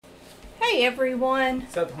Hey everyone.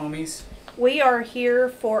 What's up, homies? We are here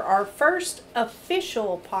for our first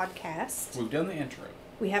official podcast. We've done the intro.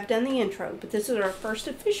 We have done the intro, but this is our first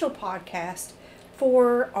official podcast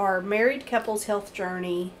for our married couples health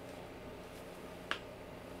journey.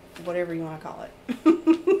 Whatever you want to call it.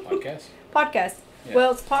 Podcast? Podcast. Yeah.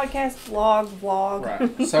 Well, it's podcast, vlog.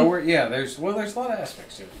 Right. So there's a lot of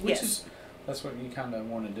aspects to it. Yes. That's what you kind of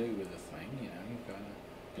want to do with a thing. You know, you've got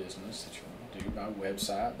a business that you want to do by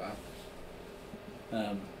website, by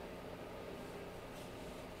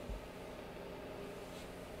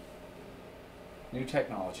new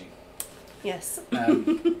technology. Yes.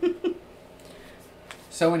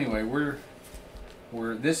 So anyway,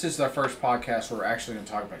 this is our first podcast where we're actually going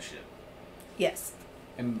to talk about shit. Yes.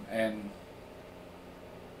 And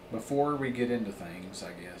before we get into things,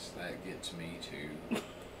 I guess that gets me to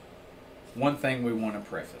one thing we want to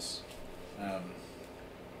preface.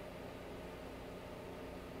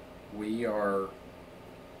 We are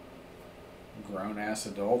grown-ass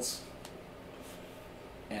adults,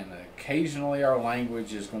 and occasionally our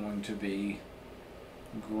language is going to be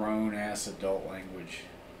grown-ass adult language.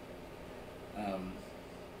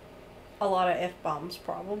 A lot of F-bombs,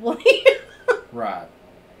 probably. Right.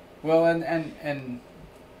 Well, and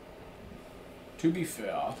to be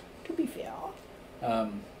fair,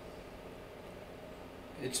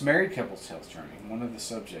 it's married couples health journey. One of the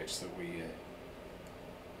subjects that we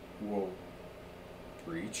will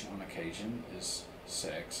breach on occasion is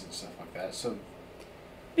sex and stuff like that. So,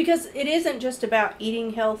 because it isn't just about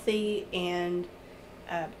eating healthy and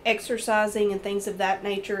exercising and things of that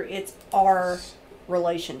nature. It's our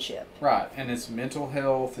relationship. Right, and it's mental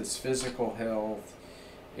health, it's physical health,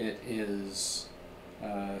 it is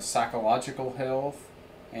psychological health,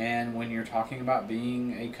 and when you're talking about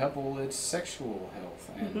being a couple, it's sexual health.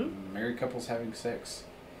 And married couples having sex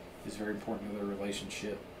is very important to their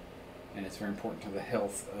relationship, and it's very important to the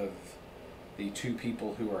health of the two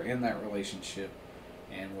people who are in that relationship,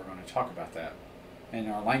 and we're going to talk about that.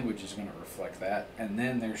 And our language is going to reflect that. And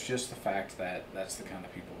then there's just the fact that that's the kind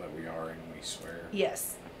of people that we are, and we swear.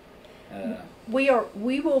 Yes.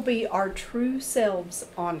 We will be our true selves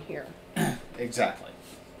on here. Exactly.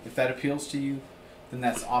 If that appeals to you, then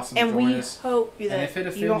that's awesome. And join we us. hope that and if it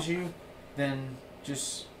offends you, then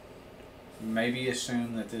just maybe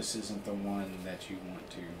assume that this isn't the one that you want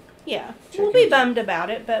to. Yeah, we'll be bummed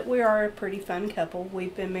about it, but we are a pretty fun couple.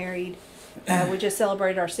 We've been married. We just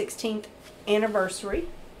celebrated our 16th anniversary,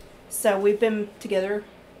 so we've been together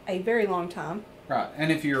a very long time. Right,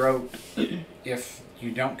 and if if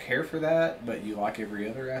you don't care for that, but you like every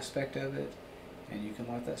other aspect of it, and you can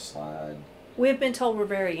let that slide, we've been told we're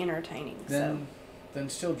very entertaining. Then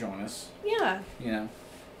still join us. Yeah. You know,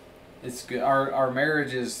 it's good. Our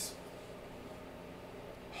marriage is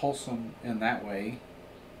wholesome in that way.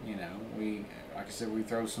 You know, we, like I said, we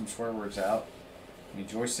throw some swear words out. We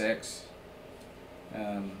enjoy sex.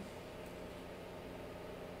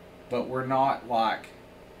 But we're not like...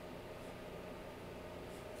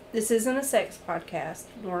 This isn't a sex podcast.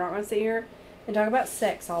 We're not going to sit here and talk about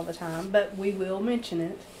sex all the time, but we will mention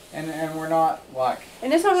it. And we're not like...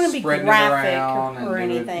 And it's not going to be graphic or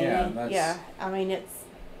anything. Yeah, I mean, it...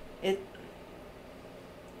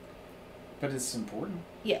 But it's important.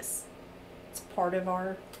 Yes. It's part of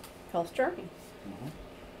our health journey. Mm-hmm.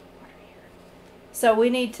 So we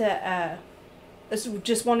need to...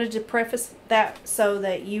 just wanted to preface that so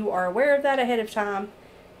that you are aware of that ahead of time,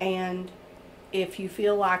 and if you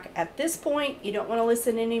feel like at this point you don't want to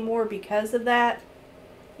listen anymore because of that,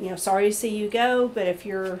 sorry to see you go, but if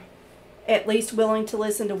you're at least willing to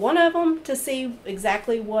listen to one of them to see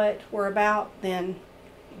exactly what we're about, then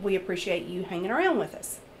we appreciate you hanging around with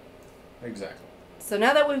us. Exactly. So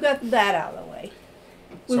now that we've got that out of the way,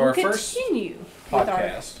 we will continue with our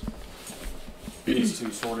podcast is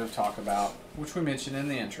to sort of talk about, which we mentioned in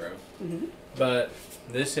the intro, but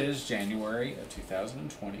this is January of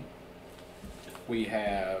 2020. We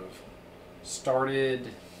have started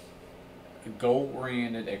a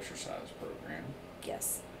goal-oriented exercise program.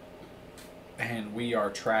 Yes. And we are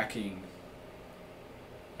tracking,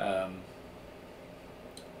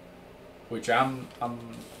 which I'm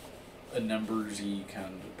a numbersy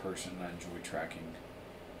kind of person. I enjoy tracking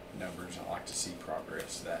numbers. I like to see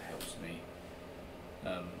progress. That helps me.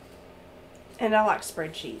 And I like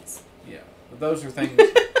spreadsheets. Yeah, but those are things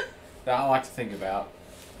that I like to think about.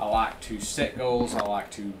 I like to set goals. I like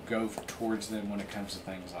to go towards them when it comes to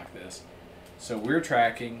things like this. So we're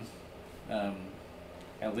tracking,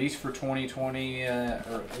 at least for 2020, or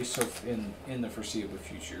at least so in the foreseeable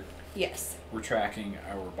future. Yes. We're tracking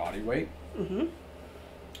our body weight. Mm-hmm.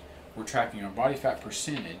 We're tracking our body fat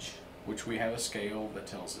percentage. which we have a scale that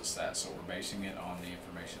tells us that, so we're basing it on the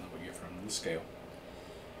information that we get from the scale.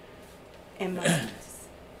 And muscles.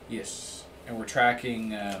 Yes, and we're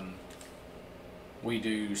tracking, we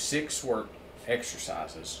do 6 work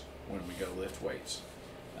exercises when we go lift weights.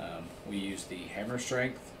 We use the hammer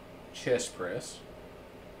strength chest press,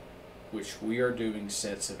 which we are doing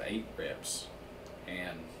sets of 8 reps,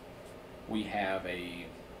 and we have a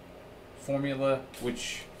formula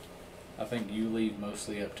which I think you leave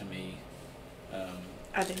mostly up to me.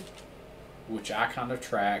 I do. Which I kind of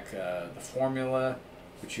track the formula,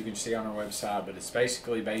 which you can see on our website, but it's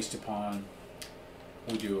basically based upon,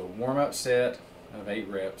 we do a warm-up set of 8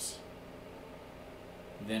 reps,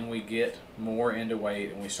 then we get more into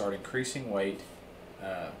weight and we start increasing weight.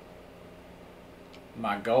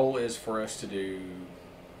 My goal is for us to do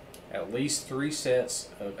at least 3 sets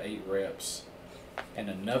of 8 reps and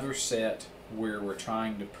another set where we're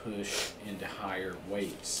trying to push into higher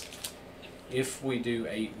weights. If we do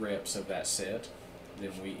 8 reps of that set,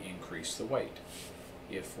 then we increase the weight.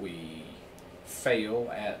 If we fail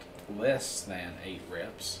at less than 8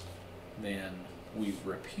 reps, then we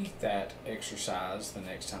repeat that exercise the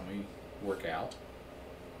next time we work out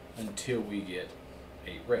until we get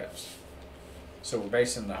 8 reps. So we're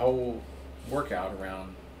basing the whole workout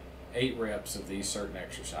around 8 reps of these certain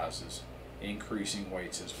exercises, increasing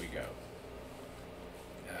weights as we go.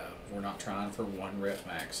 We're not trying for 1 rep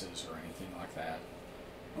maxes or anything like that.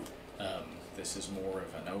 This is more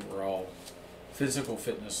of an overall physical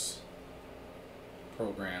fitness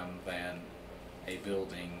program than a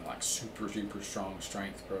building like super strong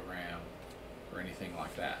strength program or anything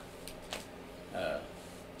like that.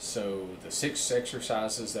 So the 6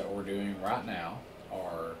 exercises that we're doing right now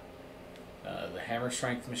are the hammer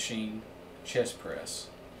strength machine chest press,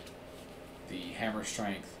 the hammer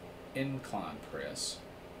strength incline press,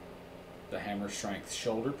 the hammer strength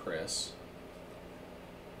shoulder press,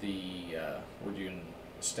 we're doing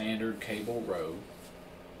standard cable row,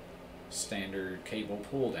 standard cable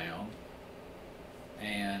pull down,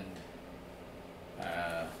 and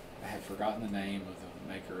I have forgotten the name of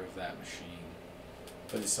the maker of that machine,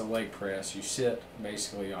 but it's a leg press. You sit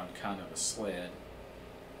basically on kind of a sled.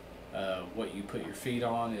 What you put your feet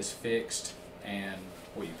on is fixed, and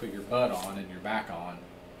what you put your butt on and your back on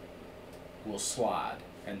will slide,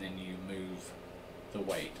 and then you move the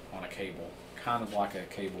weight on a cable, kind of like a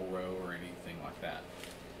cable row or anything like that.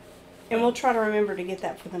 And we'll try to remember to get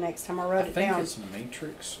that for the next time. I wrote it down. I think it's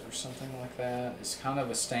Matrix or something like that. It's kind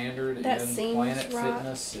of a standard That in seems Planet right.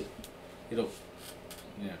 Fitness. It'll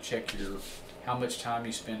check how much time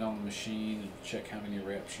you spend on the machine and check how many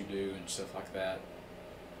reps you do and stuff like that.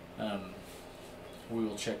 We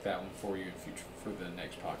will check that one for you in future for the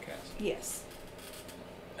next podcast. Yes.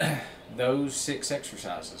 Those 6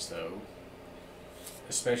 exercises, though,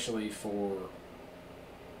 especially for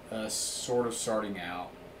us sort of starting out,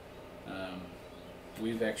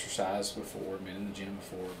 we've exercised before, been in the gym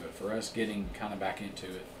before, but for us getting kind of back into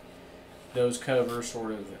it, those cover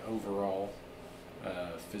sort of the overall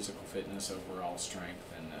physical fitness, overall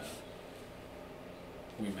strength, and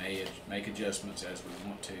we may make adjustments as we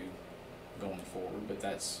want to going forward, but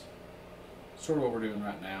that's sort of what we're doing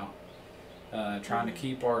right now. Trying to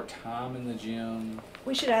keep our time in the gym.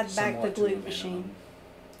 We should add back the somewhat to a glute machine. minimum.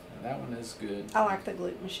 That one is good. I like the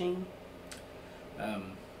glute machine.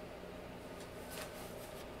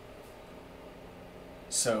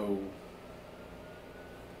 So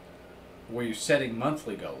we're setting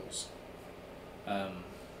monthly goals.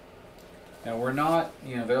 Now we're not,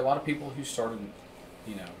 there are a lot of people who started,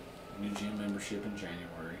 new gym membership in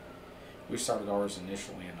January. We started ours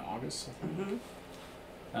initially in August, I think.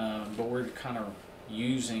 Mm-hmm. But we're kind of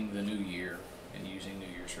using the new year and using New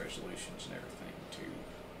Year's resolutions and everything to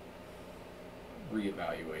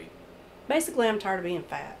reevaluate. Basically, I'm tired of being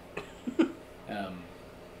fat. Um,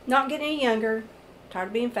 Not getting any younger. Tired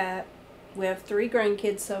of being fat. We have 3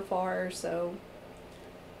 grandkids so far, so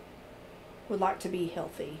would like to be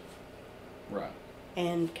healthy right.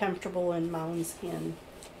 and comfortable in my own skin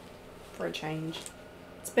for a change.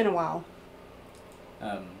 It's been a while.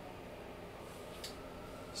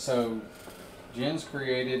 So Jen's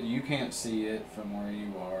created, you can't see it from where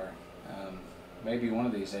you are. Maybe one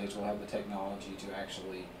of these days we'll have the technology to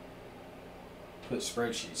actually put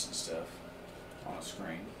spreadsheets and stuff on a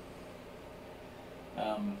screen.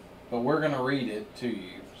 But we're going to read it to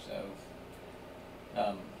you.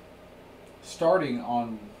 So starting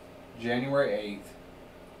on January 8th,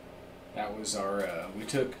 that was our, we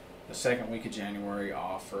took the second week of January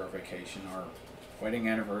off for our vacation. Our wedding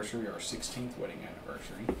anniversary, our 16th wedding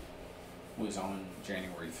anniversary, was on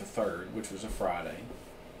January the 3rd, which was a Friday.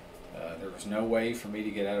 There was no way for me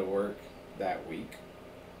to get out of work that week,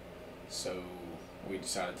 so we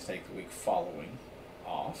decided to take the week following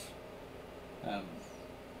off.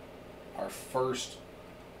 Our first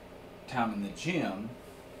time in the gym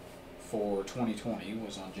for 2020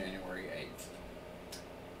 was on January 8th.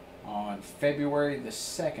 On February the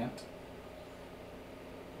 2nd,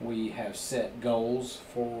 we have set goals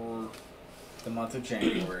for the month of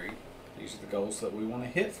January. These are the goals that we want to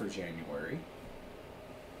hit for January.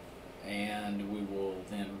 And we will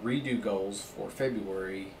then redo goals for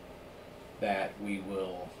February that we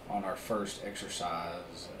will, on our first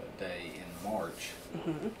exercise day in March,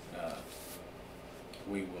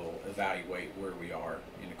 we will evaluate where we are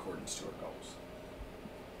in accordance to our goals.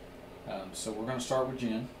 So we're going to start with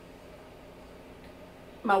Jen.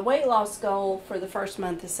 My weight loss goal for the first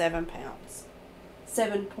month is 7 pounds.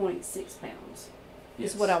 7.6 pounds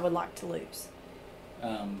is what I would like to lose.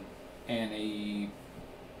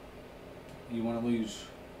 You want to lose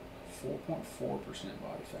 4.4%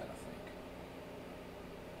 body fat, I think.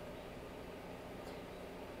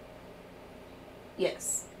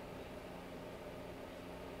 Yes.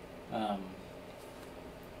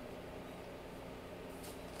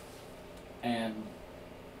 And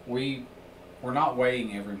we're not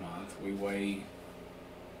weighing every month. We weigh.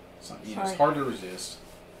 It's hard to resist.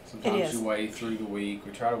 Sometimes we weigh through the week.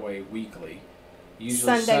 We try to weigh weekly.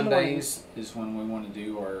 Usually Sundays is when we want to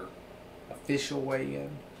do our official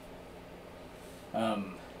weigh-in.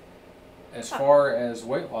 As far as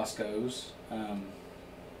weight loss goes,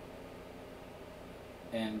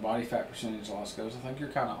 and body fat percentage loss goes, I think you're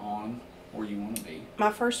kind of on where you want to be.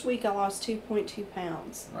 My first week I lost 2.2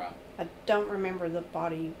 pounds. Right. I don't remember the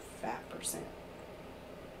body fat percent.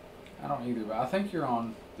 I don't either, but I think you're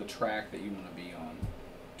on the track that you want to be on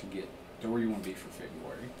to get to where you want to be for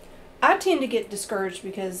February. I tend to get discouraged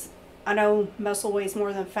because I know muscle weighs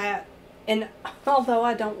more than fat, and although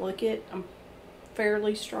I don't look it, I'm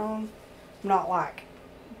fairly strong. I'm not like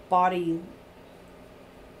body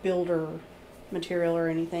builder material or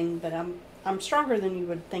anything, but I'm stronger than you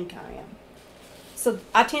would think I am. So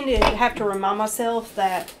I tend to have to remind myself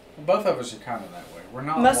that both of us are kind of that way. We're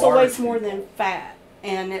not muscle weighs more than fat,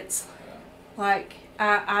 and it's like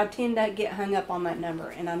I tend to get hung up on that number,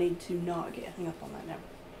 and I need to not get hung up on that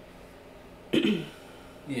number.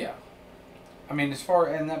 Yeah, I mean,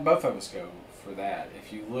 and that both of us go for that.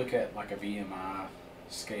 If you look at like a BMI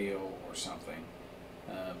scale or something,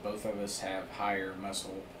 both of us have higher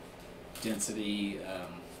muscle density.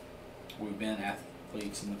 We've been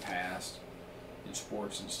athletes in the past in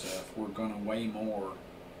sports and stuff. We're going to weigh more.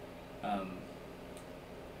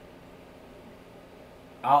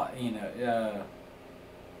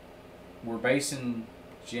 We're basing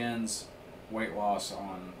Jen's weight loss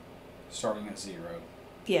on starting at 0.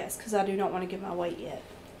 Yes, because I do not want to give my weight yet.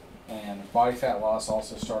 And body fat loss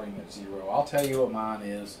also starting at 0. I'll tell you what mine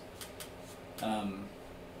is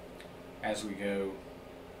as we go.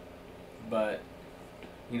 But,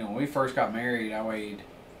 when we first got married, I weighed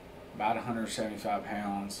about 175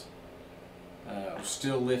 pounds. I was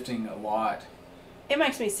still lifting a lot. It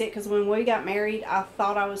makes me sick because when we got married, I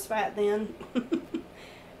thought I was fat then.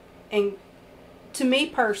 And to me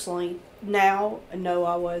personally, now, no,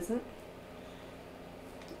 I wasn't.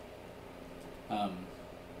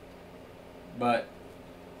 But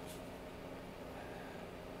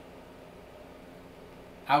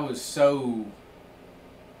I was so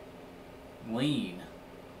lean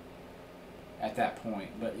at that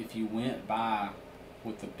point. But if you went by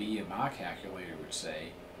what the BMI calculator would say,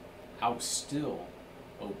 I was still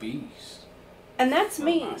obese. And that's for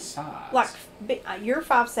me. My size. Like, you're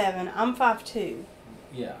 5'7", I'm 5'2".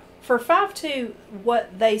 Yeah. For 5'2",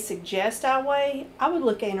 what they suggest I weigh, I would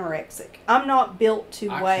look anorexic. I'm not built to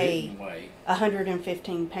weigh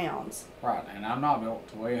 115 pounds. Right, and I'm not built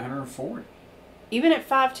to weigh 140. Even at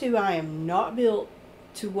 5'2", I am not built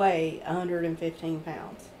to weigh 115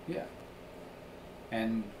 pounds. Yeah.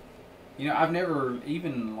 And, I've never,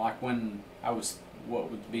 even like when I was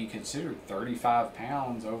what would be considered 35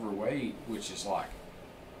 pounds overweight, which is like,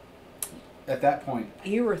 at that point.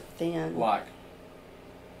 You were thin. Like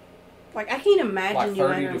I can't imagine you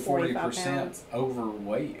 30 to 145 40% pounds.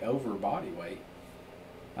 overweight, over body weight.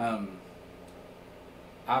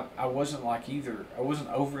 I wasn't like either. I wasn't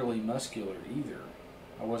overly muscular either.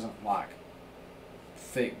 I wasn't like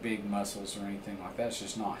thick, big muscles or anything like that. It's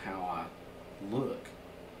just not how I look.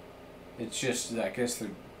 It's just, I guess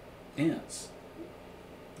they're dense.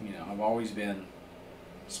 I've always been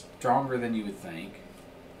stronger than you would think,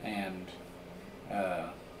 and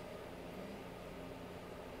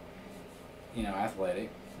athletic.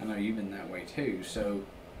 I know you've been that way too, so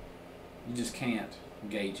you just can't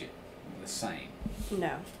gauge it. the same.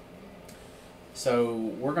 No.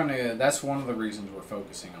 So that's one of the reasons we're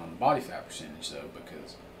focusing on body fat percentage, though,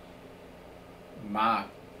 because my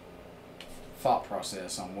thought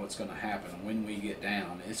process on what's going to happen when we get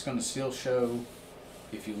down, it's going to still show,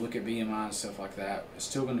 if you look at BMI and stuff like that, it's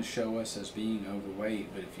still going to show us as being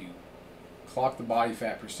overweight, but if you clock the body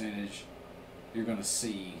fat percentage, you're going to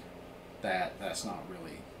see that that's not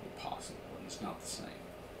really possible, and it's not the same.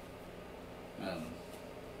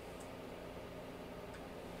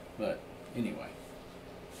 But anyway,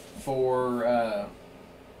 for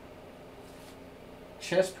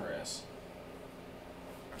chest press,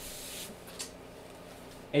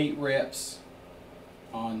 8 reps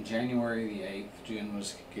on January the 8th, Jen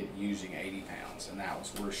was using 80 pounds, and that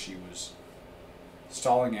was where she was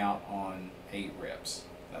stalling out on 8 reps.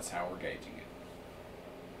 That's how we're gauging it.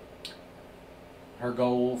 Her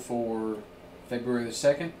goal for February the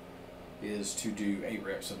 2nd is to do 8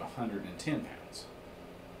 reps of 110 pounds.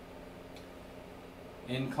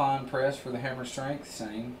 Incline press for the hammer strength,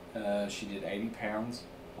 same. She did 80 pounds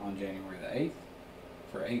on January the 8th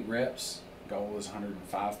for 8 reps. Goal is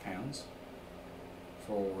 105 pounds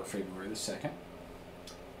for February the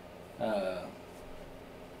 2nd.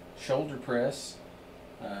 Shoulder press,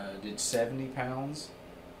 did 70 pounds,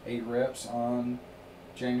 8 reps on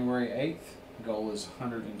January 8th. Goal is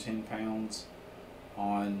 110 pounds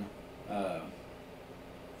on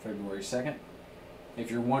February 2nd. If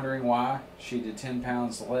you're wondering why she did 10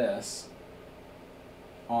 pounds less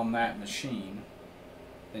on that machine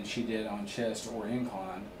than she did on chest or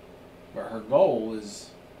incline, but her goal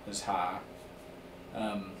is high.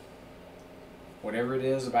 Whatever it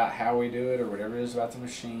is about how we do it, or whatever it is about the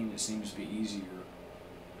machine, it seems to be easier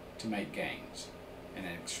to make gains. And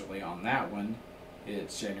actually on that one,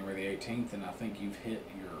 it's January the 18th, and I think you've hit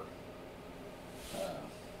your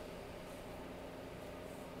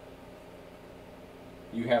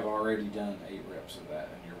you have already done 8 reps of that,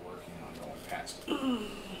 and you're working on going past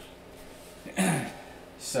it.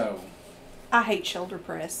 So I hate shoulder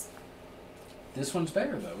press. this one's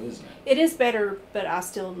better though, isn't it? It is better, but I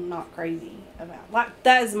still not crazy about. Like,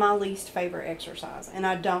 that is my least favorite exercise, and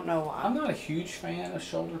I don't know why. I'm not a huge fan of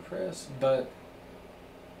shoulder press, but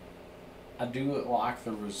I do like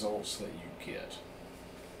the results that you get.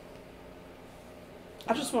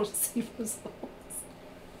 I just want to see results.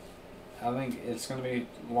 I think it's going to be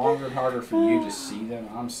longer and harder for you to see them.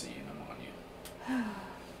 I'm seeing them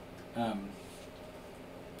on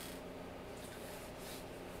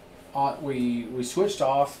you. We switched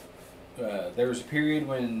off. There was a period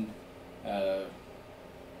when,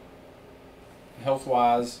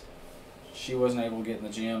 health-wise, she wasn't able to get in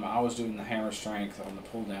the gym. I was doing the hammer strength on the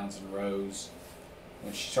pull downs and rows.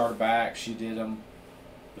 When she started back, she did them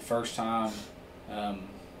the first time, and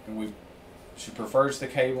she prefers the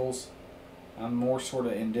cables. I'm more sort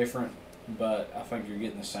of indifferent, but I think you're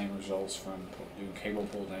getting the same results from doing cable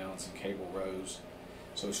pull downs and cable rows.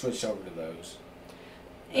 So we switched over to those.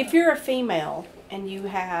 If you're a female and you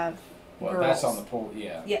have Well, girls, that's on the pull,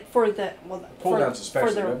 yeah. Yeah, for the Pull downs especially,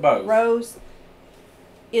 for the but both. rows,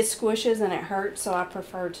 it squishes and it hurts, so I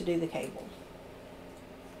prefer to do the cable.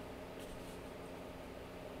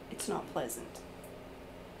 It's not pleasant.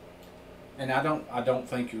 And I don't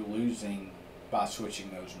think you're losing by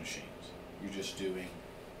switching those machines. You're just doing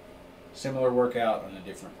similar workout on a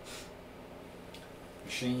different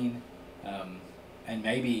machine, and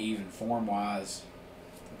maybe even form-wise,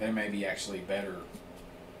 there may be actually better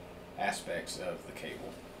aspects of the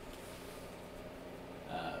cable.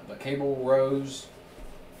 But cable rows,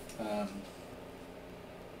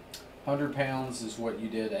 100 pounds is what you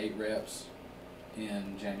did 8 reps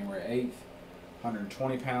in January 8th.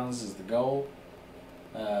 120 pounds is the goal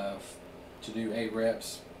to do 8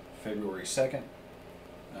 reps February 2nd.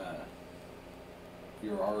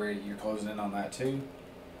 You're closing in on that too.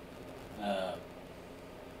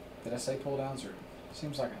 Did I say pull downs, or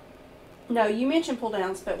seems like No, you mentioned pull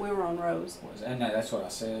downs, but we were on rows. and no, that's what I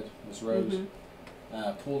said was rows.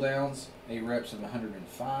 Mm-hmm. Pull downs, 8 reps of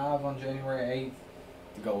 105 on January 8th.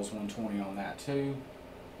 The goal is 120 on that too.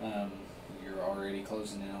 You're already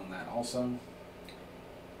closing in on that also.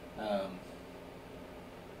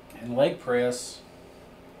 And leg press,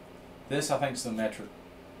 this I think is the metric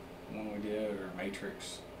one we did, or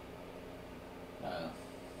matrix.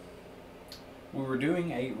 We were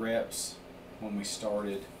doing 8 reps when we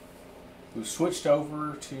started. We've switched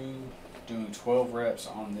over to doing 12 reps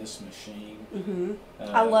on this machine. Mm-hmm.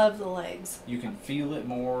 I love the legs. You can feel it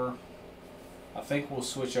more. I think we'll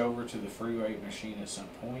switch over to the free weight machine at some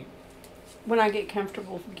point. When I get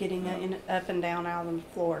comfortable getting up and down out on the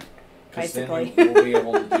floor, Because then basically. we'll be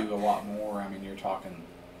able to do a lot more. I mean, you're talking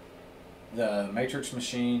The Matrix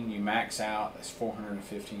machine, you max out as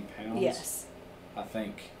 415 pounds. Yes. I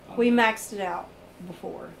think. We maxed it out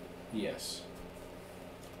before. Yes.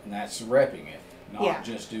 And that's repping it, not Yeah.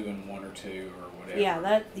 just doing 1 or 2 or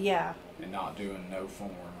whatever. Yeah. And not doing no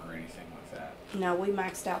form or anything like that. No, we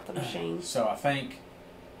maxed out the machine. So I think,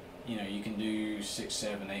 you know, you can do 600,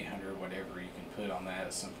 700, 800, whatever you can put on that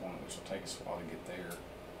at some point, which will take us a while to get there.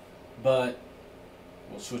 But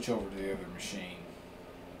we'll switch over to the other machine.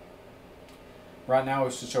 Right now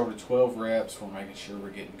we switch over to 12 reps. We're making sure we're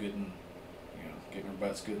getting good and, you know, getting our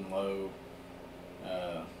butts good and low,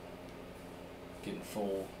 getting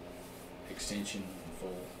full extension,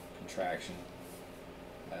 full contraction,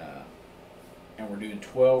 and we're doing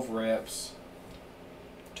 12 reps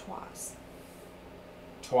twice,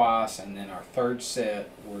 and then our third set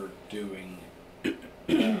we're doing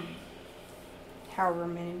however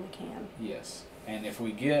many we can. yes, and if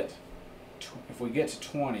we get to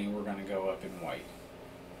 20, we're going to go up in weight.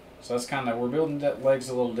 So that's kind of, we're building that legs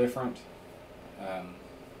a little different.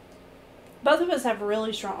 Both of us have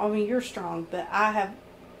really strong. I mean, you're strong, but I have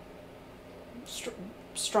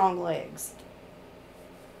strong legs.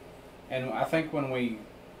 And I think when we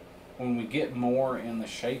get more in the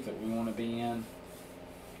shape that we want to be in,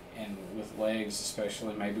 and with legs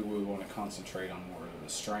especially, maybe we want to concentrate on more of the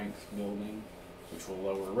strength building, which will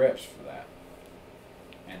lower reps for that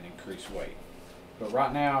and increase weight. But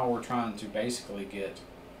right now we're trying to basically get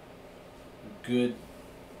a good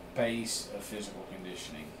base of physical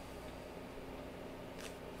conditioning.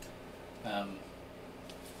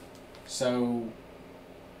 So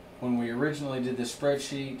when we originally did this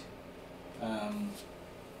spreadsheet,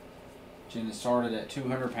 Jenna started at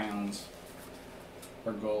 200 pounds.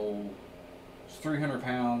 Her goal was 300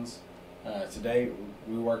 pounds. Today,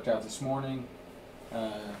 we worked out this morning.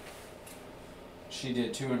 She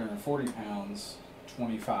did 240 pounds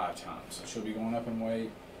 25 times. So she'll be going up in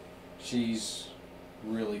weight. She's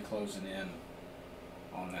really closing in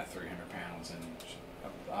on that 300 pounds. And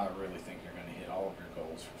I really think you're going to hit all of your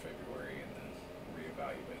goals for February and then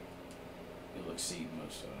reevaluate. You'll exceed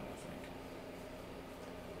most of them, I think.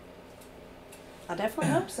 I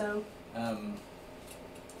definitely hope so.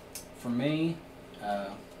 For me,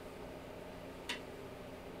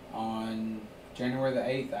 on January the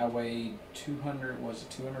 8th, I weighed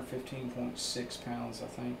 215.6 pounds, I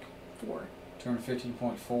think.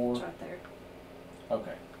 215.4. It's right there.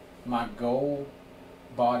 Okay. My goal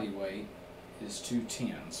body weight is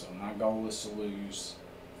 210, so my goal is to lose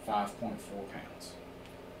 5.4 pounds.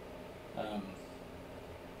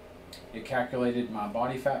 It calculated my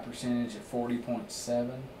body fat percentage at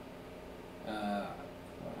 40.7. I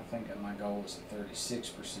think that my goal is at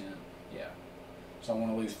 36%. Yeah. So I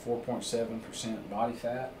want to lose 4.7% body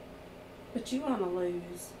fat. But you want to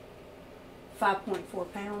lose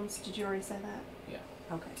 5.4 pounds. Did you already say that? Yeah.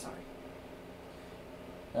 Okay, sorry.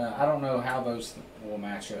 I don't know how those will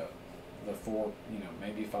match up. The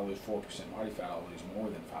maybe if I lose 4% body fat, I'll lose more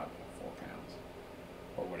than 5.4 pounds.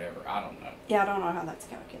 Or whatever. I don't know. Yeah, I don't know how that's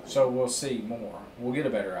calculated. So we'll see more. We'll get a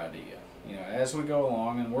better idea. You know, as we go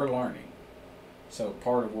along, and we're learning. So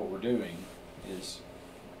part of what we're doing is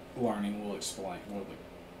learning. We'll explain.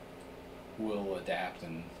 We'll adapt,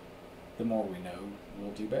 and the more we know,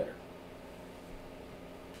 we'll do better.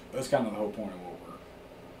 That's kind of the whole point of what we're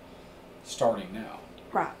starting now.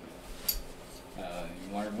 Right. You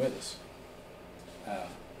learn with us.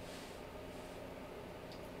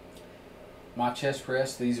 My chest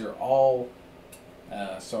press, these are all,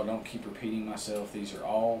 so I don't keep repeating myself, these are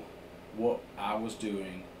all what I was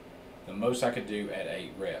doing, the most I could do at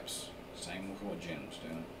 8 reps. Same with what Jen was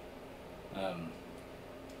doing.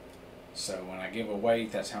 So when I give a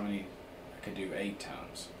weight, that's how many I could do 8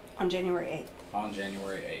 times. On January 8th. On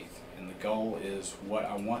January 8th. And the goal is what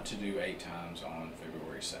I want to do 8 times on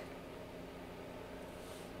February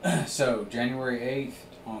 2nd. So January 8th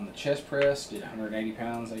on the chest press, did 180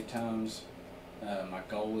 pounds 8 times. My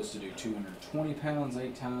goal is to do 220 pounds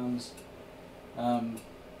 8 times.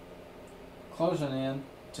 Closing in,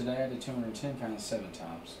 today I did 210 pounds 7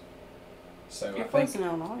 times. So You're closing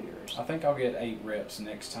on all yours. I think I'll get 8 reps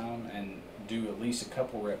next time and do at least a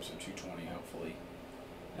couple reps of 220 hopefully.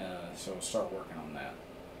 So we'll start working on that.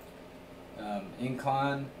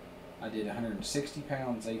 Incline, I did 160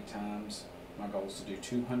 pounds 8 times. My goal is to do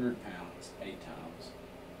 200 pounds 8 times.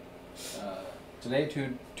 Today I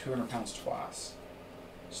did 200 pounds twice.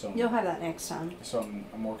 So You'll have that next time. So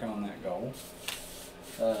I'm working on that goal.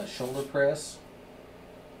 Shoulder press,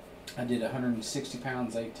 I did 160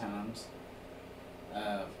 pounds 8 times.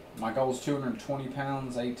 My goal is 220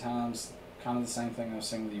 pounds 8 times. Kind of the same thing I was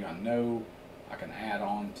saying with you. I know I can add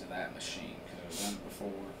on to that machine because I've done it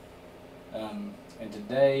before. And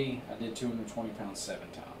today I did 220 pounds 7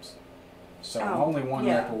 times. So I'm Oh, only one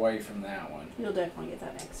yeah. rep away from that one. You'll definitely get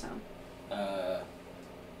that next time.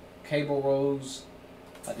 Cable rows,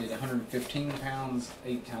 I did 115 pounds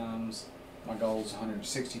 8 times. My goal is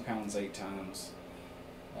 160 pounds 8 times.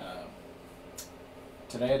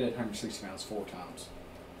 Today I did 160 pounds 4 times.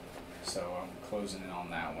 So I'm closing in on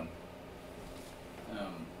that one.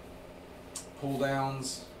 Pull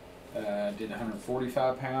downs, did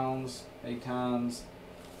 145 pounds 8 times.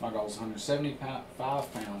 My goal is 175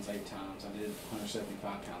 pounds 8 times. I did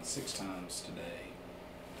 175 pounds 6 times today.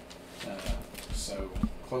 So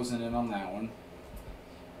closing in on that one.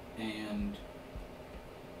 And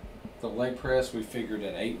the leg press we figured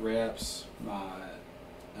at 8 reps. My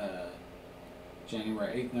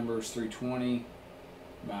January 8th number is 320.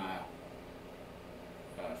 My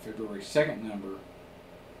February 2nd number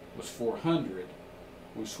was 400.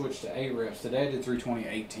 We switched to 8 reps. Today I did 320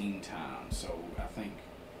 18 times. So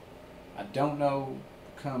I don't know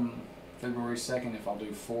come February 2nd if I'll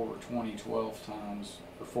do 420 12 times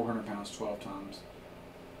or 400 pounds 12 times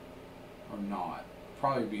or not.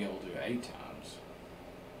 Probably be able to do 8 times.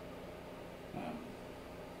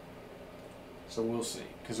 So we'll see,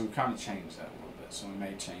 because we've kind of changed that a little bit. So we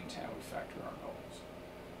may change how we factor our goals.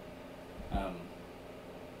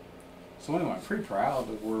 So anyway, I'm pretty proud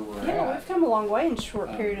of where we're Yeah, at. we've come a long way in a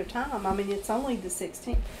short period of time. I mean, it's only the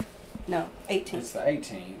 16th. No, 18th. It's the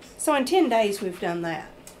 18th. So in 10 days, we've done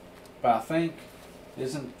that. But I think,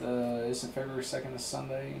 isn't February 2nd a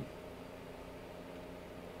Sunday?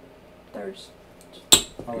 Thursday.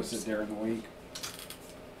 Or was it during the week?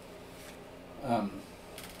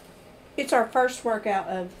 It's our first workout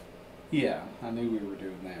of. Yeah, I knew we were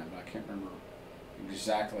doing that, but I can't remember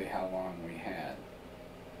exactly how long we had.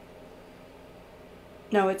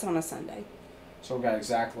 No, it's on a Sunday. So we've got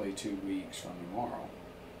exactly 2 weeks from tomorrow.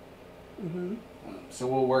 Mm-hmm. So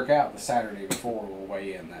we'll work out the Saturday before. We'll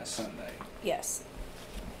weigh in that Sunday. Yes.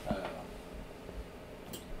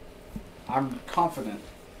 I'm confident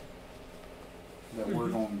that we're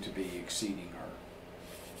going to be exceeding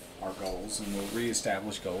our goals, and we'll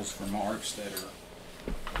reestablish goals for March that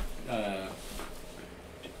are.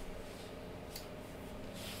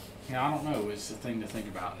 I don't know. It's the thing to think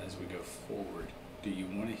about as we go forward. Do you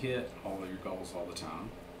want to hit all of your goals all the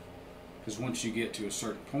time? Because once you get to a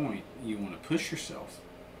certain point, you want to push yourself.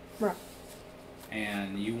 Right.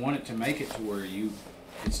 And you want it to make it to where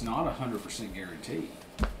it's not 100% guaranteed.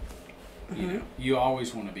 Mm-hmm. You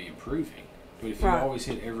always want to be improving. But if you Right. always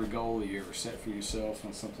hit every goal that you ever set for yourself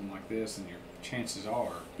on something like this, then your chances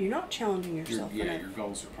are You're not challenging yourself enough. your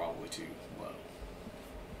goals are probably too low.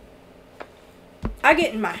 I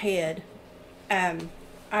get in my head.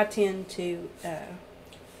 I tend to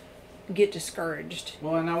get discouraged.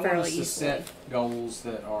 Well, and I want fairly us to easily. set goals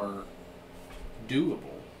that are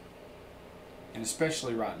doable, and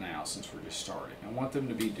especially right now since we're just starting. I want them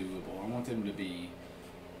to be doable. I want them to be,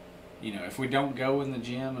 if we don't go in the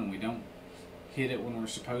gym and we don't hit it when we're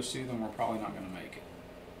supposed to, then we're probably not going to make it.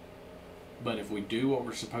 But if we do what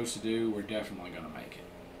we're supposed to do, we're definitely going to make it.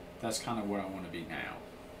 That's kind of what I want to be now.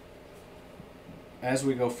 As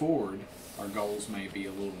we go forward, our goals may be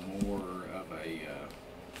a little more of a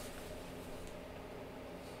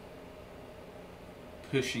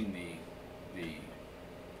pushing the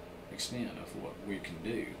extent of what we can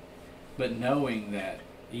do, but knowing that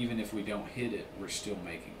even if we don't hit it, we're still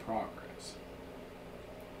making progress.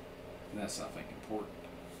 And that's, I think, important.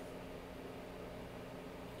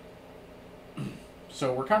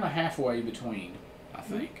 So we're kind of halfway between, I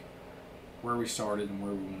think, where we started and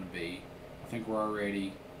where we want to be. I think we're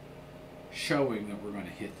already showing that we're going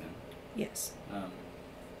to hit them. Yes.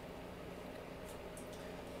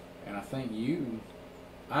 And I think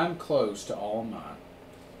I'm close to all mine.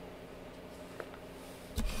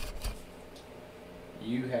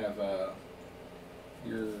 You have,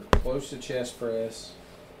 you're close to chest press.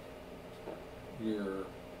 You're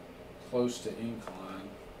close to incline.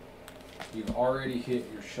 You've already hit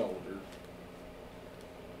your shoulder.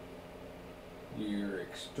 You're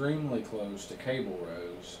extremely close to cable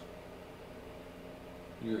rows.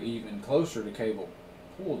 You're even closer to cable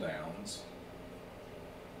pull downs.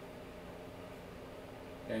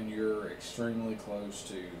 And you're extremely close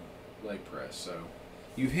to leg press. So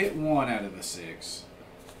you've hit 1 out of the 6,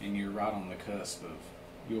 and you're right on the cusp of,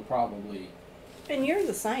 you'll probably... And you're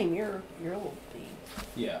the same. You're a little big.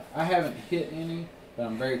 Yeah, I haven't hit any, but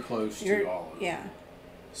I'm very close to all of them. Yeah.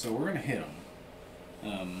 So we're going to hit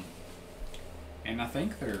them. And I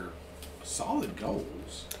think they're solid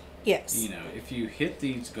goals. Yes. If you hit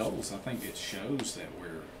these goals, I think it shows that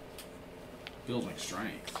we're building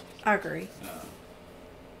strength. I agree.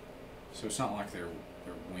 So it's not like they're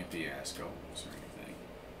wimpy ass goals or anything.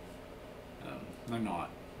 They're not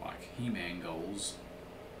like He-Man goals.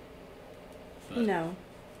 But No.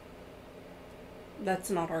 That's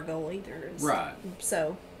not our goal either. Right.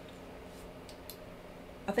 So,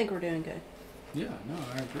 I think we're doing good. Yeah, no,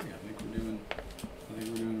 I agree. I think we're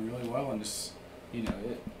doing really well, and it's, you know,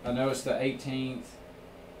 I know it's the 18th.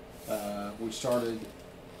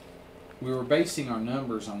 We were basing our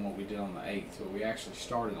numbers on what we did on the 8th, but we actually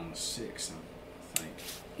started on the 6th, I think.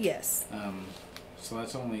 Yes. So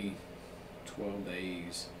that's only 12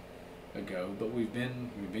 days ago, but we've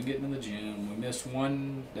been getting in the gym. We missed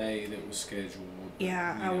one day that was scheduled.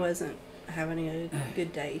 Yeah, I wasn't having a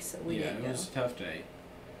good day, so we didn't go. Yeah, it was a tough day.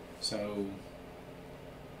 So,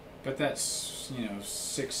 but that's,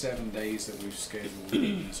 6-7 days that we've scheduled.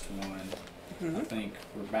 We missed one. Mm-hmm. I think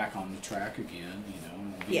we're back on the track again.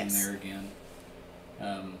 And we'll be in there again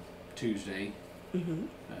Tuesday. Mm-hmm.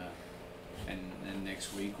 And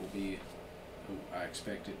next week will be. I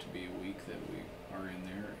expect it to be a week that we are in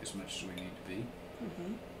there as much as we need to be.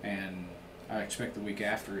 Mm-hmm. And I expect the week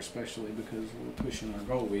after, especially because we're pushing our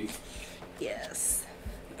goal week. Yes.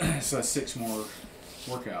 So that's 6 more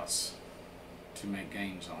workouts to make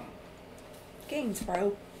gains on. Gains,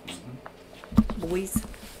 bro. Mm-hmm. Boys.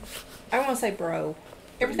 I want to say bro.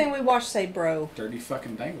 Everything we watch say bro. Dirty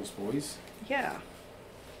fucking dangles, boys. Yeah.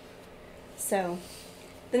 So,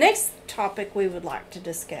 the next topic we would like to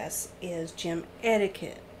discuss is gym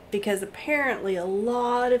etiquette. Because apparently a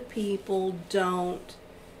lot of people don't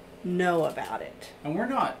know about it. And we're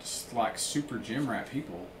not like super gym rat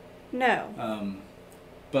people. No.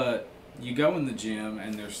 But you go in the gym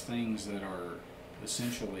and there's things that are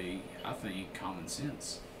essentially, I think, common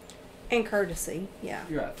sense. And courtesy, yeah.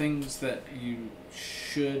 Yeah, things that you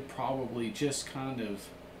should probably just kind of...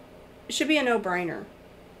 It should be a no-brainer.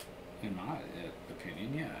 In my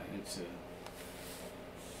opinion, yeah.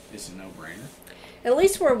 It's a no-brainer. At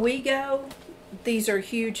least where we go, these are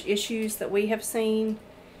huge issues that we have seen.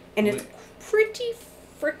 And it's pretty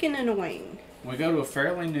freaking annoying. We go to a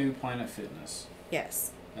fairly new Planet Fitness.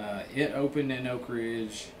 Yes. It opened in Oak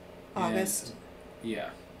Ridge. August. Yeah.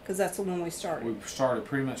 Because that's the one we started. We started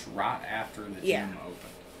pretty much right after the gym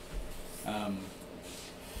opened.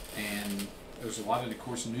 And there's a lot of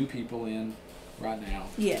course, new people in right now.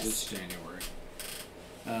 Yes. It's January.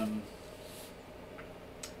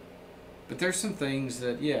 But there's some things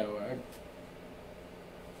that,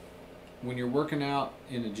 when you're working out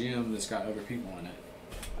in a gym that's got other people in it,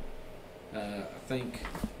 I think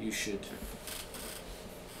you should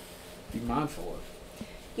be mindful of.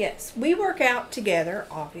 Yes, we work out together,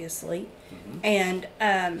 obviously, and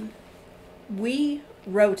we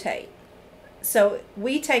rotate. So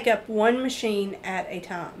we take up one machine at a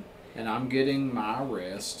time. And I'm getting my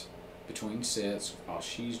rest between sets while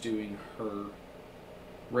she's doing her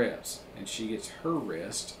reps. And she gets her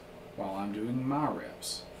rest while I'm doing my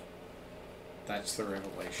reps. That's the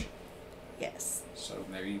revelation. Yes. So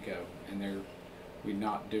there you go. And we're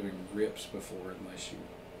not doing rips before unless you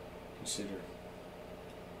consider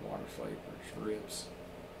water flavors rips.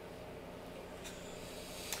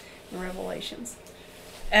 Revelations.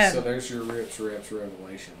 So there's your rips, reps,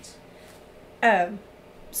 revelations.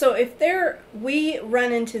 So we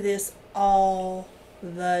run into this all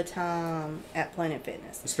the time at Planet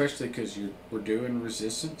Fitness. Especially because we're doing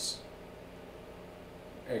resistance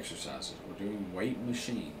exercises. We're doing weight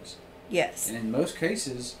machines. Yes. And in most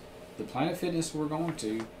cases, the Planet Fitness we're going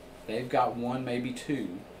to, they've got one, maybe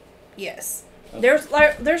two. Yes. There's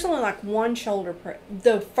only like one shoulder press.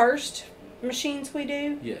 The first machines we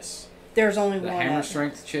do. Yes. There's only the one. The hammer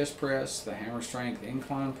strength chest press, the hammer strength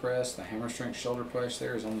incline press, the hammer strength shoulder press.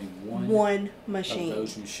 There is only one machine of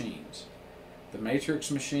those machines. The matrix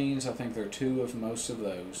machines, I think there are 2 of most of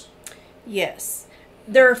those. Yes.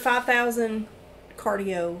 There are 5,000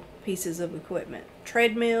 cardio pieces of equipment.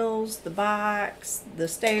 Treadmills, the bikes, the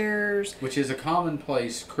stairs. Which is a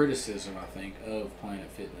commonplace criticism, I think, of Planet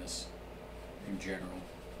Fitness in general.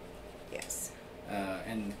 Yes.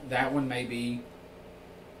 And that one may be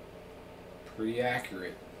pretty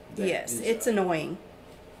accurate. Yes, it's annoying.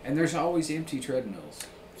 And there's always empty treadmills.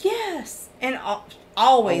 Yes, and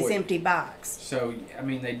always empty bikes. So, I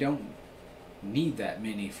mean, they don't need that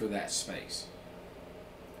many for that space.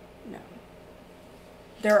 No.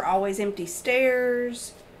 There are always empty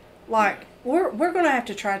stairs. Like, we're going to have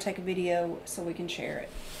to try to take a video so we can share it.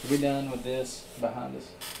 Are we done with this behind us?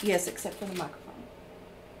 Yes, except for the microphone.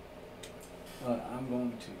 I'm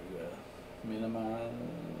going to minimize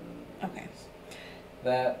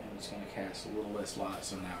that, and it's going to cast a little less light,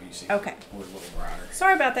 so now you see we're a little brighter.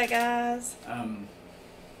 Sorry about that, guys.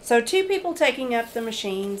 So 2 people taking up the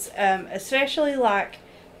machines, especially like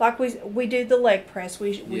we do the leg press.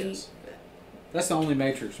 We Yes. That's the only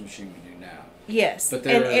matrix machine we do now. yes, But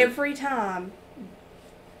and every time.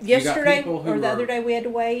 Yesterday or the other day, we had to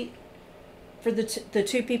wait for the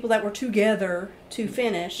 2 people that were together to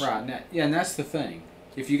finish. Right. Now, yeah, and that's the thing.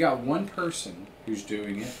 If you got one person who's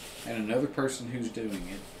doing it and another person who's doing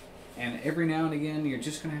it, and every now and again you're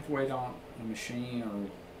just going to have to wait on a machine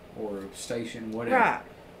or a station, whatever. Right.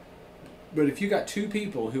 But if you got 2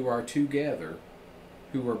 people who are together,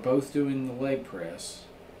 who are both doing the leg press,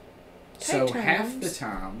 so half the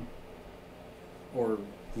time, or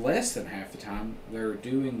less than half the time, they're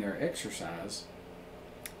doing their exercise.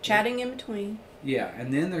 Chatting in between. Yeah,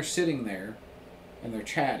 and then they're sitting there, and they're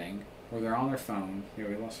chatting, or they're on their phone. Yeah,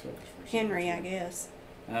 we lost focus for a second. Henry, I guess.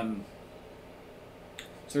 So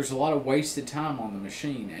there's a lot of wasted time on the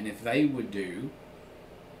machine, and if they would do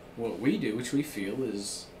what we do, which we feel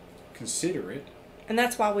is considerate. And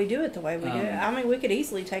that's why we do it the way we do it. I mean, we could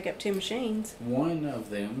easily take up 2 machines. One of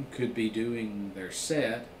them could be doing their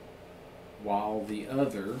set while the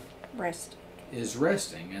other is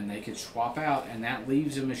resting, and they could swap out, and that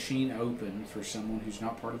leaves a machine open for someone who's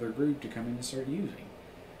not part of their group to come in and start using.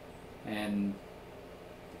 And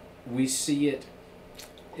we see it.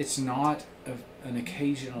 It's not an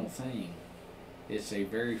occasional thing. It's a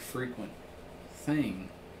very frequent thing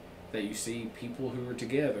that you see people who are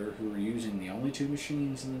together who are using the only 2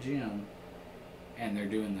 machines in the gym, and they're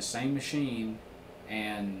doing the same machine,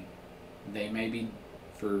 and they may be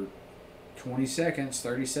for 20 seconds,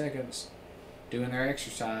 30 seconds doing their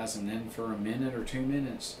exercise, and then for a minute or 2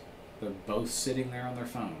 minutes they're both sitting there on their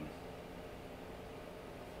phone.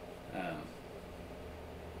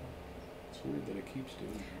 It's weird that it keeps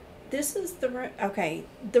doing that. This is the room. Okay,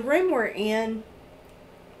 the room we're in.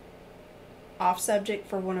 Off subject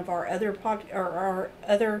for one of our other our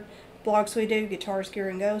other blogs we do, Guitars, Gear,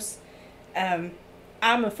 and Ghosts. I'm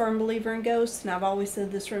a firm believer in ghosts, and I've always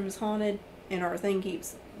said this room is haunted, and our thing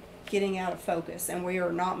keeps getting out of focus, and we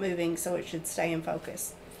are not moving, so it should stay in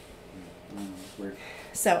focus. Weird.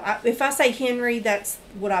 So if I say Henry, that's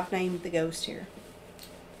what I've named the ghost here.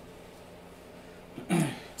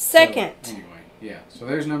 Second. So, anyway, yeah. So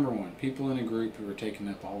there's number 1. People in a group who are taking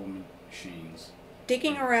up all the machines.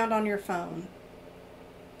 Digging around on your phone.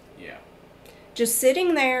 Yeah. Just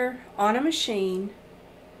sitting there on a machine,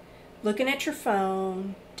 looking at your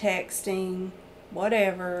phone, texting,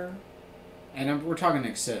 whatever. And we're talking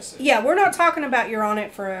excessive. Yeah, we're not talking about you're on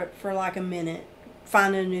it for like a minute,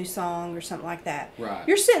 finding a new song or something like that. Right.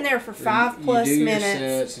 You're sitting there for 5+ minutes. You do your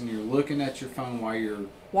sets, and you're looking at your phone while you're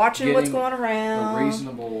watching what's going around. A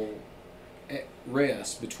reasonable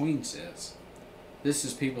rest between sets. This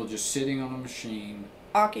is people just sitting on a machine,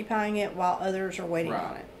 occupying it while others are waiting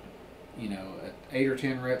on it. You know, an 8 or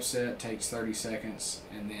 10 rep set takes 30 seconds,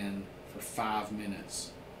 and then for 5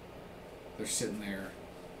 minutes, they're sitting there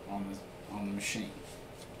on the machine.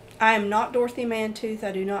 I am not Dorothy Mantooth.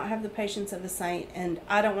 I do not have the patience of a saint, and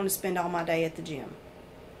I don't want to spend all my day at the gym.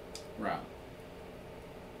 Right.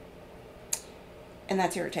 And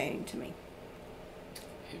that's irritating to me.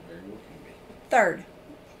 It very well can be. Third,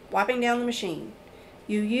 wiping down the machine.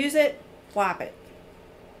 You use it, wipe it.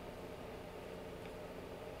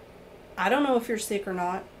 I don't know if you're sick or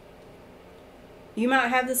not. You might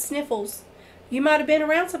have the sniffles. You might have been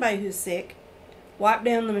around somebody who's sick. Wipe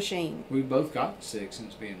down the machine. We've both got sick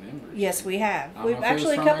since being members. Yes, we have. We've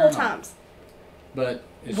actually a couple of times. But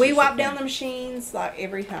we wipe down the machines like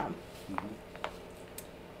every time. Mm-hmm.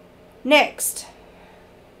 Next,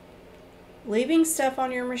 leaving stuff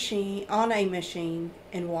on a machine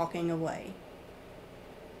and walking away.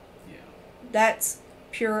 Yeah. That's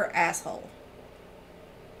pure asshole.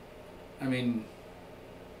 I mean,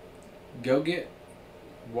 go get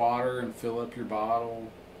water and fill up your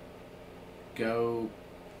bottle. Go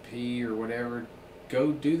pee or whatever.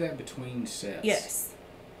 Go do that between sets. Yes.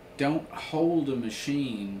 Don't hold a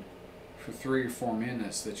machine for 3 or 4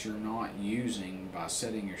 minutes that you're not using by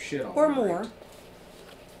setting your shit all or right. more.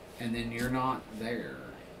 And then you're not there.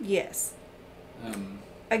 Yes.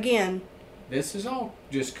 Again, this is all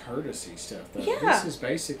just courtesy stuff, though. Yeah. This is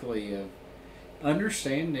basically a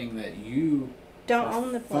understanding that you don't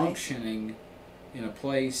own the place. Functioning in a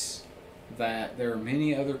place that there are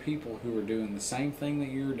many other people who are doing the same thing that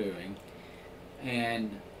you're doing,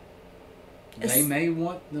 and they may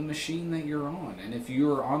want the machine that you're on. And if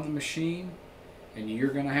you are on the machine and you're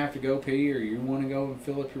going to have to go pee, or you want to go and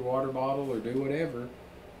fill up your water bottle or do whatever,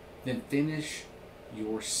 then finish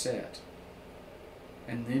your set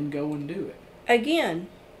and then go and do it. Again,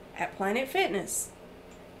 at Planet Fitness,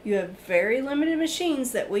 you have very limited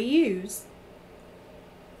machines that we use.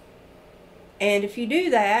 And if you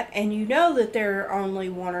do that, and you know that there are only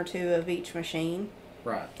one or two of each machine,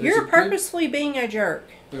 Right. you're purposely being a jerk.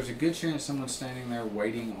 There's a good chance someone's standing there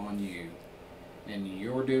waiting on you, and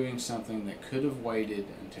you're doing something that could have waited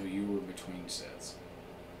until you were between sets.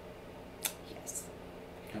 Yes.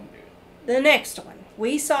 Don't do it. The next one.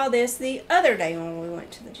 We saw this the other day when we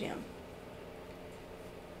went to the gym.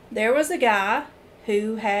 There was a guy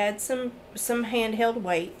who had some handheld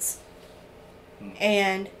weights,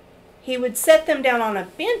 and he would set them down on a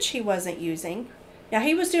bench he wasn't using. Now,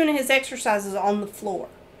 he was doing his exercises on the floor.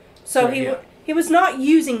 So he was not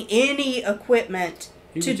using any equipment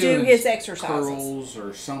to do his exercises. Curls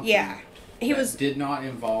or something. Yeah. Did not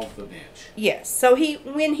involve the bench. Yes. So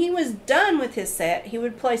when he was done with his set, he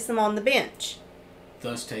would place them on the bench.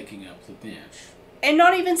 Thus taking up the bench. And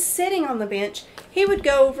not even sitting on the bench. He would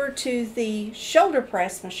go over to the shoulder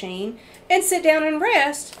press machine and sit down and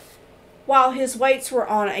rest while his weights were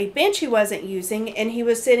on a bench he wasn't using, and he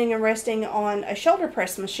was sitting and resting on a shoulder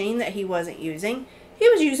press machine that he wasn't using. He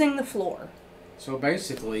was using the floor. So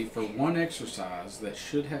basically, for one exercise that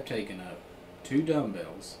should have taken up 2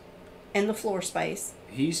 dumbbells and the floor space,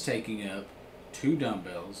 he's taking up 2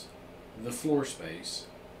 dumbbells, the floor space,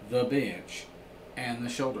 the bench, and the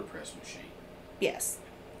shoulder press machine. Yes.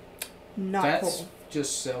 Not That's cool.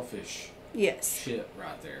 just selfish shit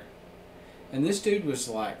right there. And this dude was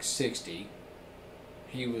like 60.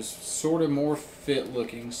 He was sort of more fit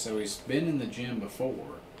looking, so he's been in the gym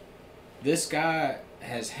before. This guy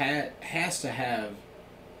has to have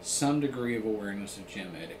some degree of awareness of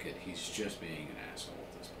gym etiquette. He's just being an asshole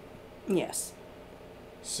at this point. Yes.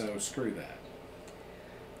 So screw that.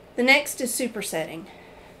 The next is supersetting.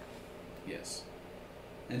 Yes.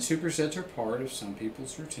 And supersets are part of some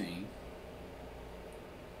people's routine.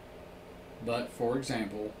 But, for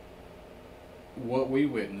example, what we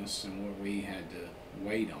witnessed and what we had to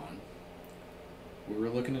wait on, we were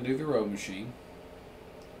looking to do the row machine,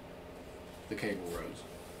 the cable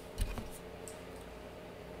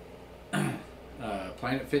rows.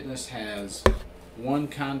 Planet Fitness has one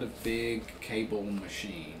kind of big cable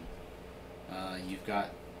machine. You've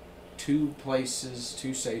got 2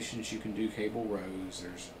 stations you can do cable rows.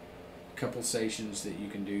 There's a couple stations that you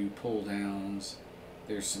can do pull downs.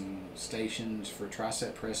 There's some stations for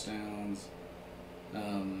tricep press downs.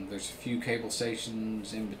 There's a few cable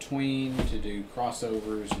stations in between to do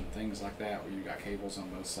crossovers and things like that where you got cables on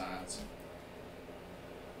both sides.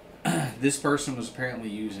 This person was apparently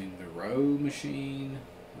using the row machine.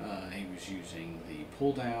 He was using the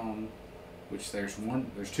pull down, which there's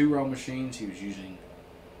 2 row machines. He was using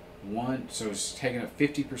one, so it's taking up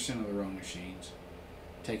 50% of the row machines,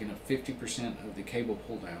 taking up 50% of the cable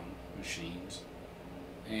pull down machines,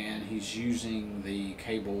 and he's using the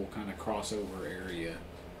cable kind of crossover area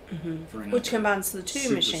for another, which combines the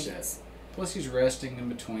 2 machines. Set. Plus he's resting in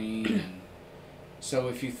between, and so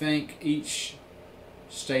if you think each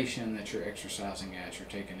station that you're exercising at, you're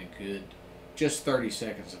taking a good just 30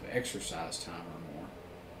 seconds of exercise time or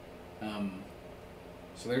more.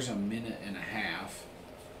 So there's a minute and a half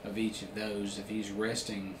of each of those. If he's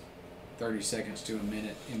resting 30 seconds to a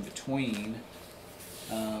minute in between,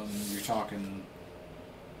 you're talking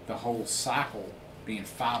the whole cycle being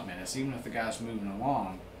 5 minutes. Even if the guy's moving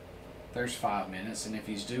along, there's 5 minutes, and if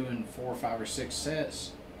he's doing 4, 5, or 6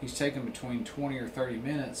 sets, he's taking between 20 or 30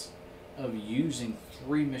 minutes of using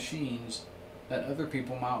 3 machines that other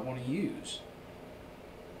people might want to use.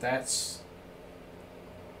 That's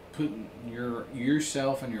putting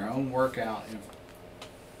yourself and your own workout in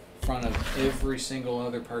front of every single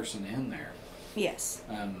other person in there. Yes.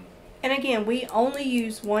 And again, we only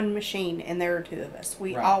use one machine, and there are 2 of us.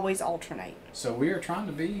 We always alternate. So we are trying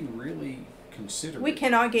to be really considerate. We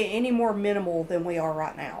cannot get any more minimal than we are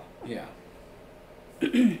right now. Yeah.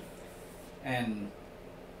 And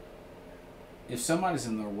if somebody's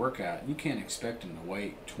in their workout, you can't expect them to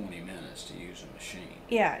wait 20 minutes to use a machine.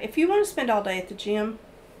 Yeah, if you want to spend all day at the gym,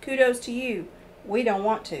 kudos to you. We don't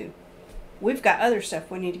want to. We've got other stuff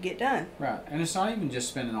we need to get done. Right, and it's not even just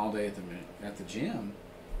spending all day at the gym.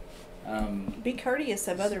 Be courteous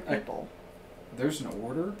of other people. There's an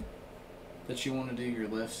order that you want to do your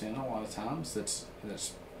lifts in a lot of times. It's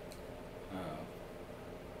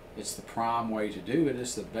the prime way to do it.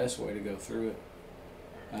 It's the best way to go through it.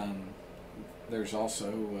 There's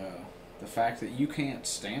also the fact that you can't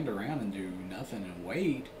stand around and do nothing and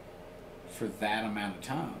wait for that amount of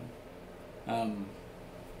time.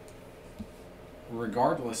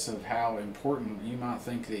 Regardless of how important you might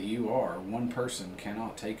think that you are, one person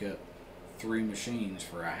cannot take up 3 machines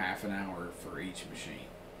for a half an hour for each machine.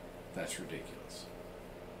 That's ridiculous.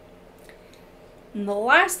 And the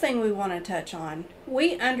last thing we want to touch on,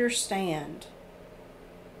 we understand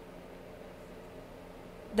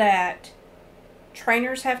that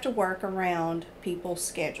trainers have to work around people's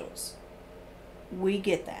schedules. We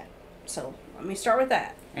get that. So let me start with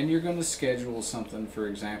that. And you're going to schedule something, for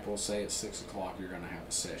example, say at 6 o'clock you're going to have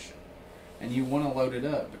a session. And you want to load it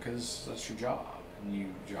up because that's your job. And your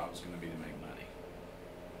job is going to be to make money.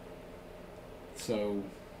 So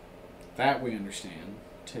that we understand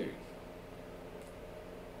too.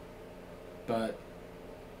 But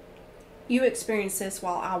you experienced this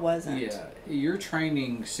while I wasn't. yeah, you're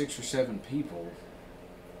training 6 or 7 people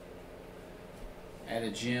at a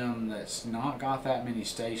gym that's not got that many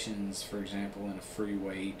stations, for example, in a free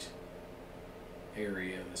weight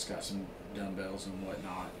area that's got some dumbbells and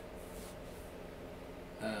whatnot.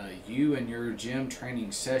 You and your gym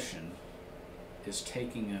training session is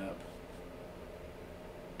taking up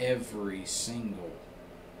every single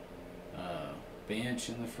bench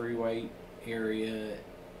in the free weight area.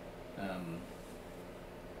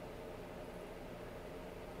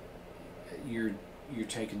 You're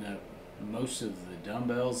taking up most of the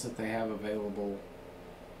dumbbells that they have available.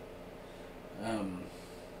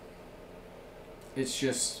 It's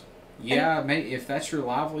just, yeah, if that's your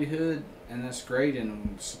livelihood, and that's great,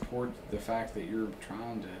 and support the fact that you're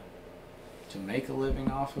trying to make a living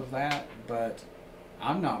off of that, but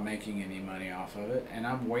I'm not making any money off of it, and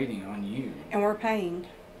I'm waiting on you. And we're paying.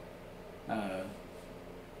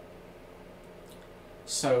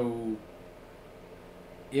 So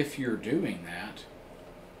if you're doing that,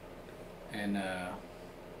 and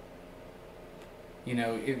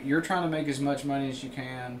if you're trying to make as much money as you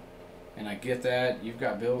can, and I get that, you've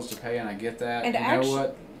got bills to pay, and I get that. And you know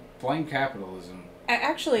what? Blame capitalism.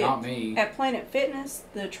 Actually, not me. At Planet Fitness,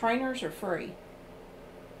 the trainers are free.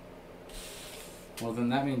 Well, then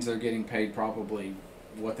that means they're getting paid probably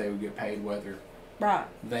what they would get paid whether right.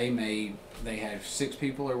 they had 6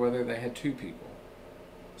 people or whether they had 2 people.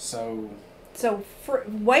 So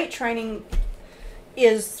weight training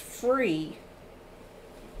is free.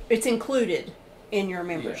 It's included in your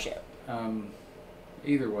membership. Yeah.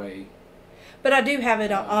 Either way. But I do have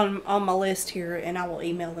it on my list here, and I will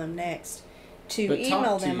email them next. To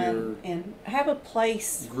email them and have a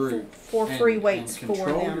place group for free weights and for them.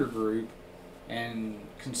 Control your group and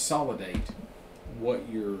consolidate what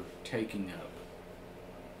you're taking up.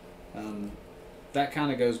 That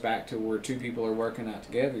kind of goes back to where 2 people are working out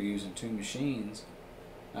together using 2 machines.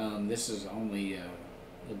 This is only a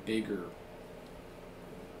bigger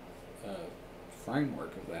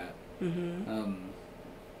framework of that. Mm-hmm.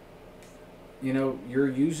 You're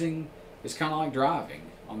using, it's kind of like driving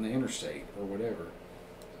on the interstate or whatever.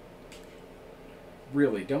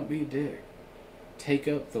 Really, don't be a dick. Take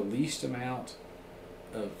up the least amount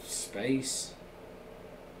of space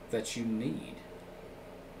that you need.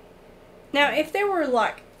 Now, if there were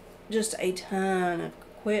just a ton of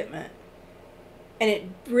equipment, and it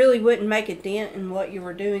really wouldn't make a dent in what you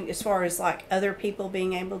were doing as far as other people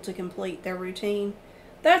being able to complete their routine,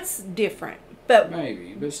 that's different. But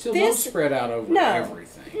maybe, but still don't spread out over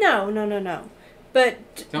everything. No.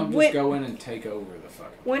 But don't just go in and take over the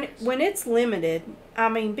fucking place. When it's limited, I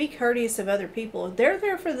mean, be courteous of other people. They're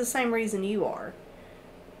there for the same reason you are.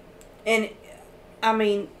 And, I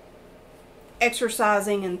mean,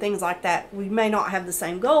 exercising and things like that, we may not have the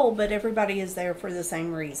same goal, but everybody is there for the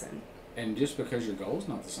same reason. And just because your goal's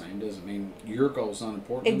not the same doesn't mean your goal's not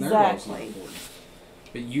important and their goal's not important.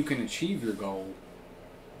 But you can achieve your goal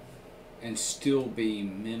and still be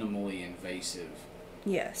minimally invasive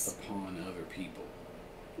upon other people.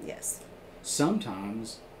 Yes.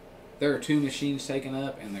 Sometimes there are 2 machines taken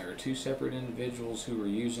up and there are 2 separate individuals who are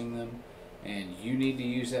using them, and you need to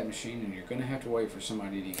use that machine, and you're going to have to wait for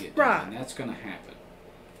somebody to get done, right. and that's going to happen.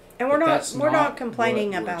 And we're not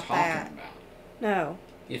complaining about that. About. No.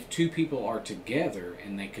 If 2 people are together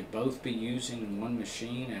and they could both be using one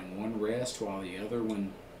machine and one rest while the other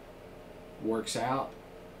one works out,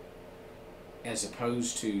 as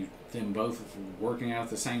opposed to them both working out at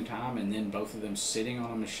the same time and then both of them sitting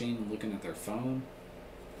on a machine and looking at their phone,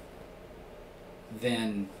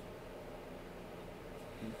 then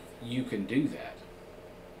you can do that.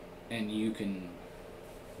 And you can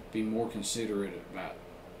be more considerate about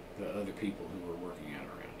the other people who are working out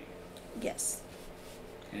around you. Yes.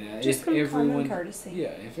 And just if common courtesy.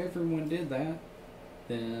 Yeah, if everyone did that,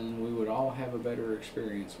 then we would all have a better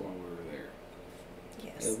experience while we were there.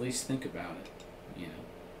 Yes. At least think about it,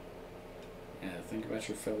 think about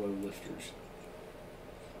your fellow lifters.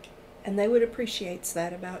 And they would appreciate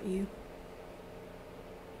that about you.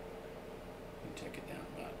 You take it down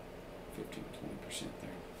about 15 to 20%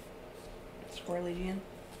 there. Squirrely Jen.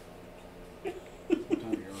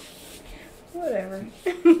 Whatever.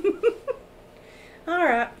 All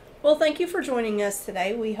right. Well, thank you for joining us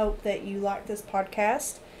today. We hope that you like this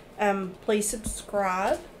podcast. Please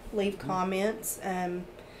subscribe, leave comments.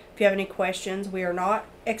 If you have any questions, we are not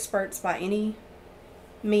experts by any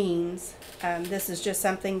means. This is just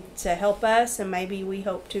something to help us, and maybe we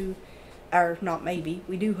hope to, or not maybe,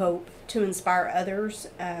 we do hope to inspire others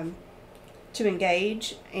to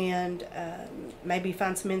engage and maybe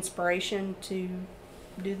find some inspiration to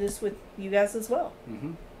do this with you guys as well.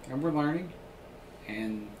 Mm-hmm. And we're learning,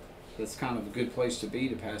 and that's kind of a good place to be,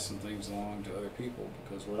 to pass some things along to other people,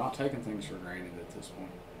 because we're not taking things for granted at this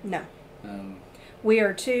point. No. Um, We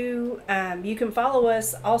are too, you can follow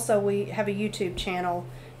us. Also, we have a YouTube channel,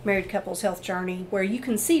 Married Couples Health Journey, where you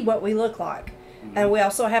can see what we look like. Mm-hmm. And we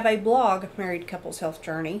also have a blog, Married Couples Health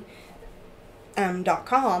Journey.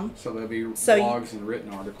 .com. So there'll be blogs and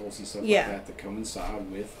written articles and stuff like that coincide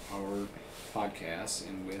with our podcasts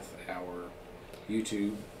and with our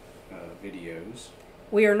YouTube videos.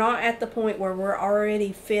 We are not at the point where we're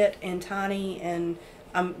already fit and tiny and,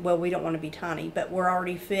 well, we don't want to be tiny, but we're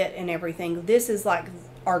already fit and everything. This is like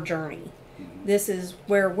our journey. Mm-hmm. This is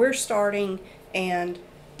where we're starting, and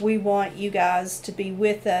we want you guys to be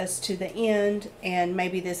with us to the end, and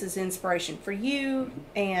maybe this is inspiration for you,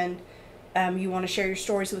 and you want to share your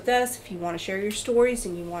stories with us. If you want to share your stories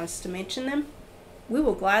and you want us to mention them, we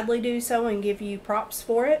will gladly do so and give you props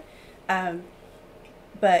for it.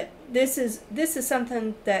 But this is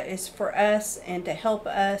something that is for us and to help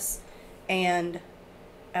us, and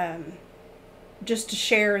just to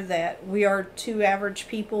share that we are two average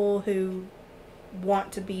people who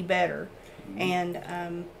want to be better,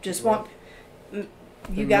 and just want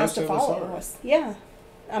you guys to follow us. Yeah,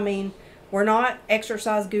 I mean, we're not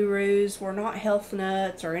exercise gurus, we're not health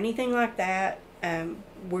nuts or anything like that.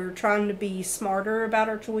 We're trying to be smarter about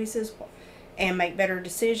our choices and make better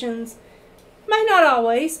decisions. May not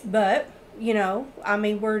always, but I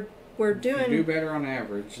mean, we're doing. You do better on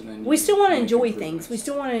average. Then we still want to enjoy things. We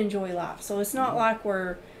still want to enjoy life. So it's not like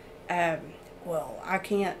we're, well, I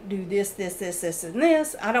can't do this, and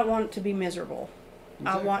this. I don't want it to be miserable.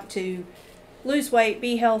 Exactly. I want to lose weight,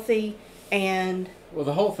 be healthy, and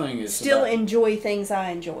the whole thing is still enjoy things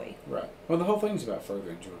I enjoy. Right. Well, the whole thing's about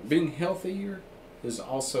further enjoyment. Being healthier is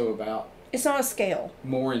also about. It's not a scale.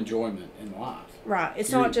 More enjoyment in life. Right.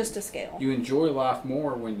 It's not just a scale. You enjoy life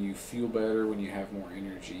more when you feel better, when you have more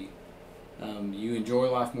energy. You enjoy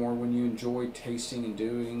life more when you enjoy tasting and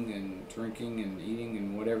doing and drinking and eating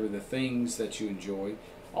and whatever the things that you enjoy.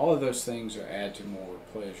 All of those things add to more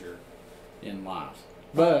pleasure in life.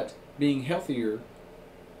 But being healthier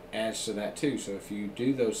adds to that too. So if you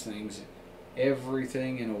do those things,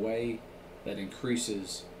 everything in a way that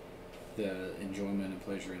increases the enjoyment and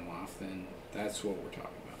pleasure in life, then that's what we're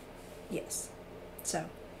talking about. Yes. So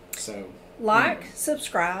like, anyway.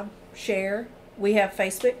 Subscribe, share. We have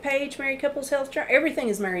Facebook page, Married Couples Health Journey. Everything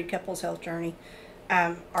is Married Couples Health Journey.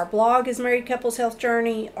 Our blog is Married Couples Health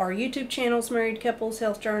Journey. Our YouTube channel is Married Couples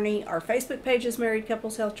Health Journey. Our Facebook page is Married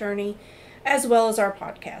Couples Health Journey, as well as our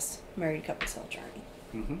podcast, Married Couples Health Journey.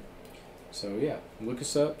 Mm-hmm. So yeah, look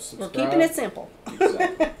us up, subscribe. We're keeping it simple.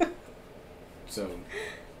 Exactly. So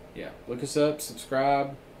yeah, look us up,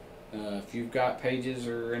 subscribe. If you've got pages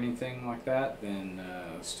or anything like that, then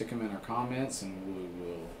stick them in our comments, and we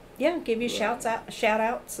will. Give you shout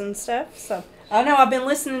outs and stuff. So I know I've been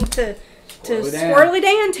listening to Squirrely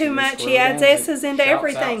Dan too much. He adds S's into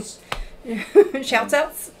everything. Shouts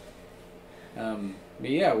outs. But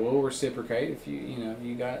yeah, we'll reciprocate if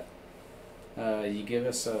you got. You give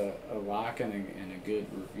us a like and a good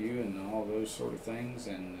review and all those sort of things,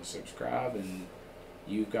 and subscribe, and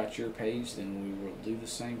you've got your page, then we will do the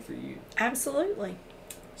same for you. Absolutely.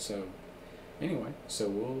 So anyway,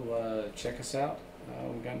 we'll check us out.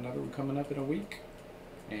 We got another one coming up in a week,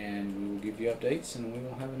 and we will give you updates, and we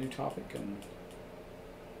will have a new topic.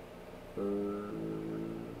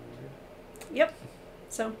 Yep.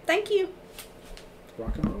 So thank you.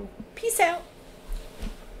 Rock and roll. Peace out.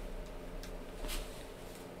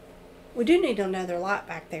 We do need another light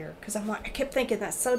back there, because I kept thinking that's so